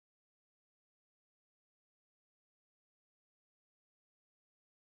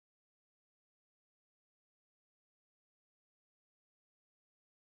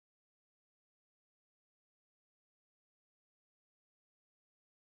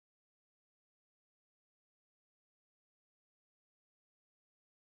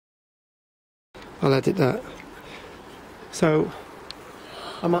I'll edit that. So,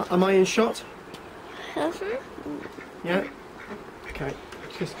 am I in shot? Yeah? Okay,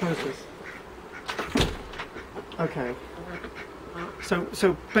 just close this. Okay.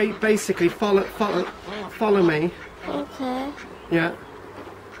 So basically follow me. Okay. Yeah.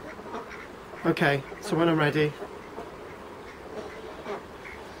 Okay, so when I'm ready.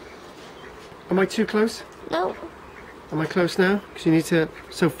 Am I too close? No. Am I close now? Because you need to...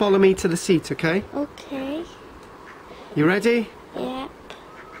 So follow me to the seat, okay? Okay. You ready? Yep.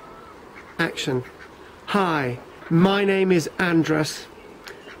 Action. Hi, my name is Andrus.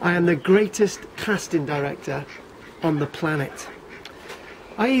 I am the greatest casting director on the planet.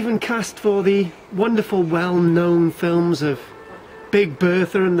 I even cast for the wonderful well-known films of Big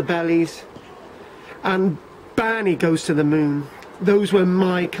Bertha and the Bellies and Barney Goes to the Moon. Those were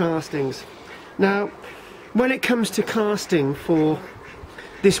my castings. Now, when it comes to casting for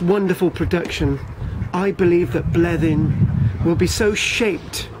this wonderful production, I believe that Bleddyn will be so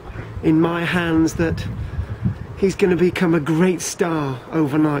shaped in my hands that he's going to become a great star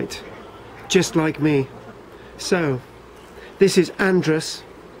overnight, just like me. So, this is Andrus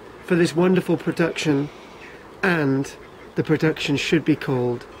for this wonderful production, and the production should be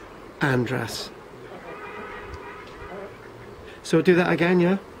called Andrus. So I'll do that again,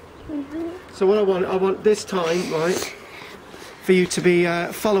 yeah? So what I want this time, right, for you to be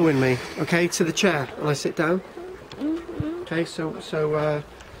following me, okay, to the chair when I sit down. Okay, so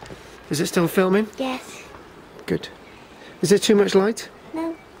is it still filming? Yes. Good. Is there too much light?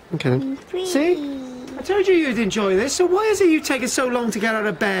 No. Okay then. See? I told you you'd enjoy this, so why is it you taking so long to get out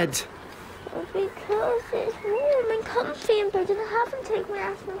of bed? Because it's warm and comfy in bed and I haven't taken my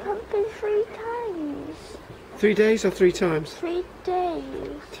ass and comfy 3 times. 3 days or 3 times? 3 days.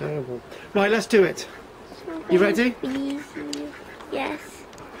 Terrible. Right, let's do it. You ready? Easy. Yes.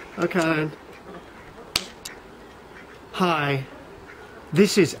 Okay then. Hi,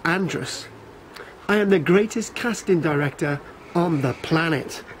 this is Andrus. I am the greatest casting director on the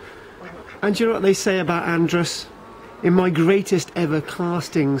planet. And do you know what they say about Andrus? In my greatest ever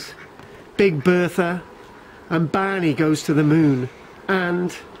castings, Big Bertha and Barney Goes to the Moon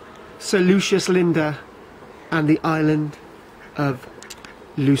and Sir Lucius Linda and the island of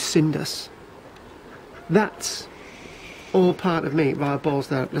Lucindus. That's all part of me. Right, balls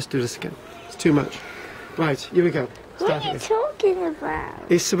there. Let's do this again. It's too much. Right, here we go. What are you talking about?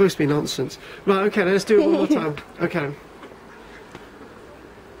 It's supposed to be nonsense. Right, okay, let's do it one more time. Okay.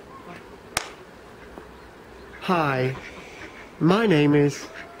 Hi, my name is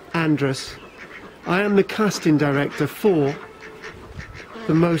Andrus. I am the casting director for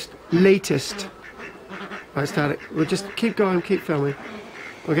the most latest... Right, start it. We'll just keep going, keep filming.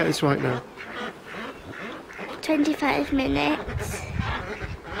 We'll get this right now. 25 minutes.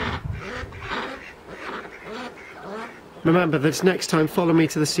 Remember, this next time, follow me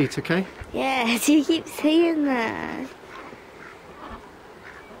to the seat, okay? Yes, you keep saying that.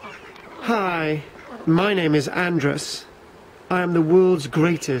 Hi, my name is Andrus. I am the world's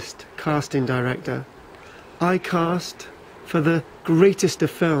greatest casting director. I cast for the greatest of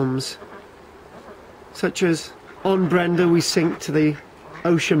films, such as On Brenda We Sink to the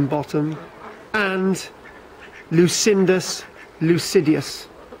Ocean Bottom and Lucindus Lucidius,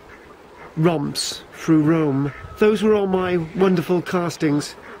 Romps Through Rome. Those were all my wonderful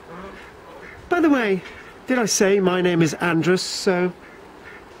castings. By the way, did I say my name is Andrus? So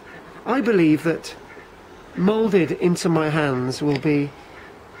I believe that moulded into my hands will be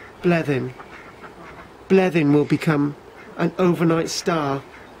Bleddyn. Bleddyn will become an overnight star,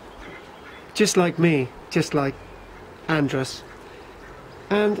 just like me, just like Andrus.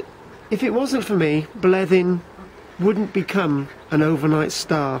 And if it wasn't for me, Bleddyn wouldn't become an overnight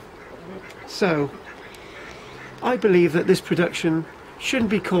star. So I believe that this production shouldn't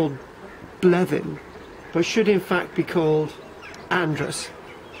be called Bleddyn, but should in fact be called Andrus.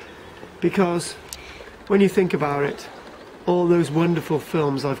 Because when you think about it, all those wonderful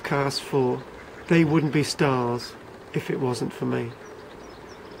films I've cast for, they wouldn't be stars if it wasn't for me.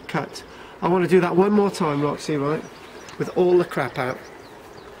 Cut. I want to do that one more time, Roxy, right? With all the crap out.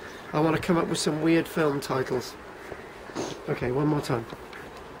 I want to come up with some weird film titles. Okay, one more time.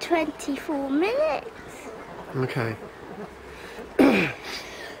 24 minutes. Okay.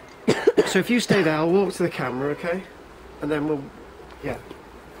 So if you stay there, I'll walk to the camera, okay? And then we'll... yeah.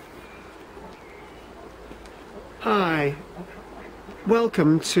 Hi.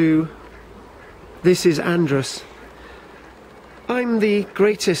 Welcome to This is Andrus. I'm the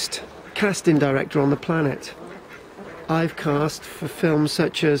greatest casting director on the planet. I've cast for films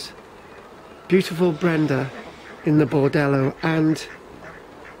such as Beautiful Brenda in the Bordello and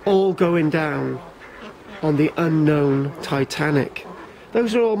All Going Down on the unknown Titanic.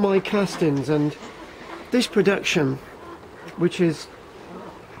 Those are all my castings, and this production, which is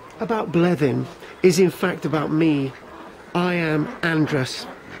about Bleddyn, is in fact about me. I am Andrus.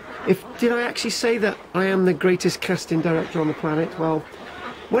 Did I actually say that I am the greatest casting director on the planet? Well,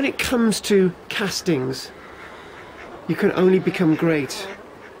 when it comes to castings, you can only become great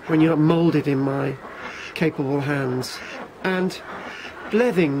when you're moulded in my capable hands. And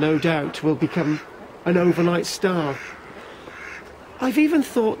Bleddyn, no doubt, will become an overnight star. I've even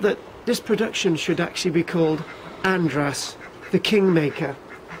thought that this production should actually be called Andrus, the Kingmaker,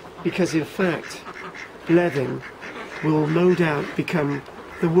 because in fact, Bleddyn will no doubt become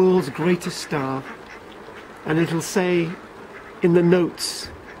the world's greatest star, and it'll say in the notes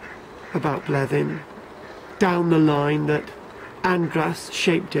about Bleddyn down the line that Andrus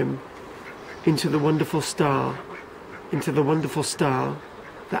shaped him into the wonderful star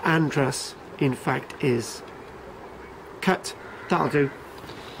that Andrus in fact is. Cut. That'll do.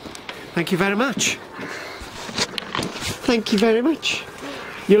 Thank you very much. Thank you very much.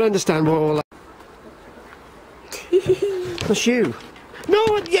 You'll understand what all that... That's you.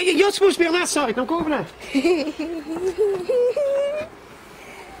 No, you're supposed to be on that side. Now go over there.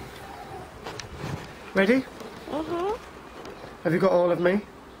 Ready? Uh-huh. Have you got all of me?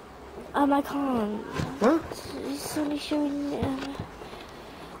 I can't. What? It's only showing...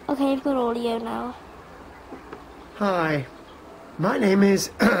 Okay, I've got all of you now. Hi. My name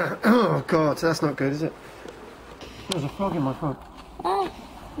is... oh, God, that's not good, is it? There's a frog in my throat. Ah,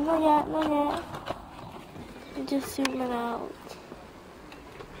 not yet, not yet. I'm just zooming out.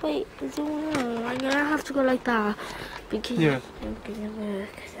 Wait, zoom in. I'm gonna have to go like that because yeah. I'm gonna work.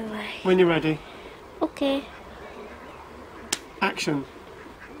 So when you're ready. Okay. Action.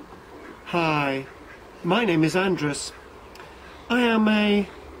 Hi, my name is Andrus. I am a...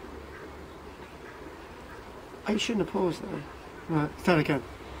 I shouldn't have paused there. Right, start again.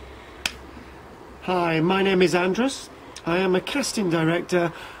 Hi, my name is Andrus. I am a casting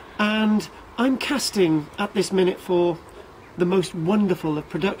director, and I'm casting at this minute for the most wonderful of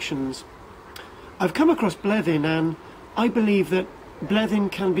productions. I've come across Bleddyn, and I believe that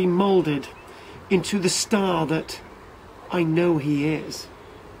Bleddyn can be moulded into the star that I know he is.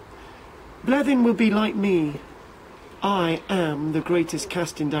 Bleddyn will be like me. I am the greatest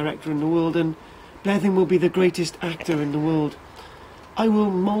casting director in the world, and Bleddyn will be the greatest actor in the world. I will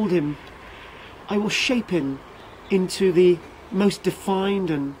mould him. I will shape him into the most defined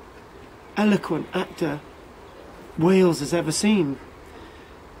and eloquent actor Wales has ever seen.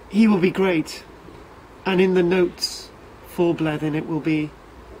 He will be great, and in the notes for Bleddyn it will be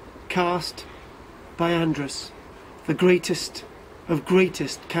cast by Andrus, the greatest of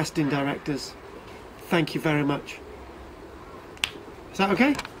greatest casting directors. Thank you very much. Is that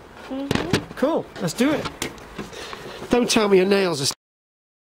okay? Mm-hmm. Cool, let's do it. Don't tell me your nails are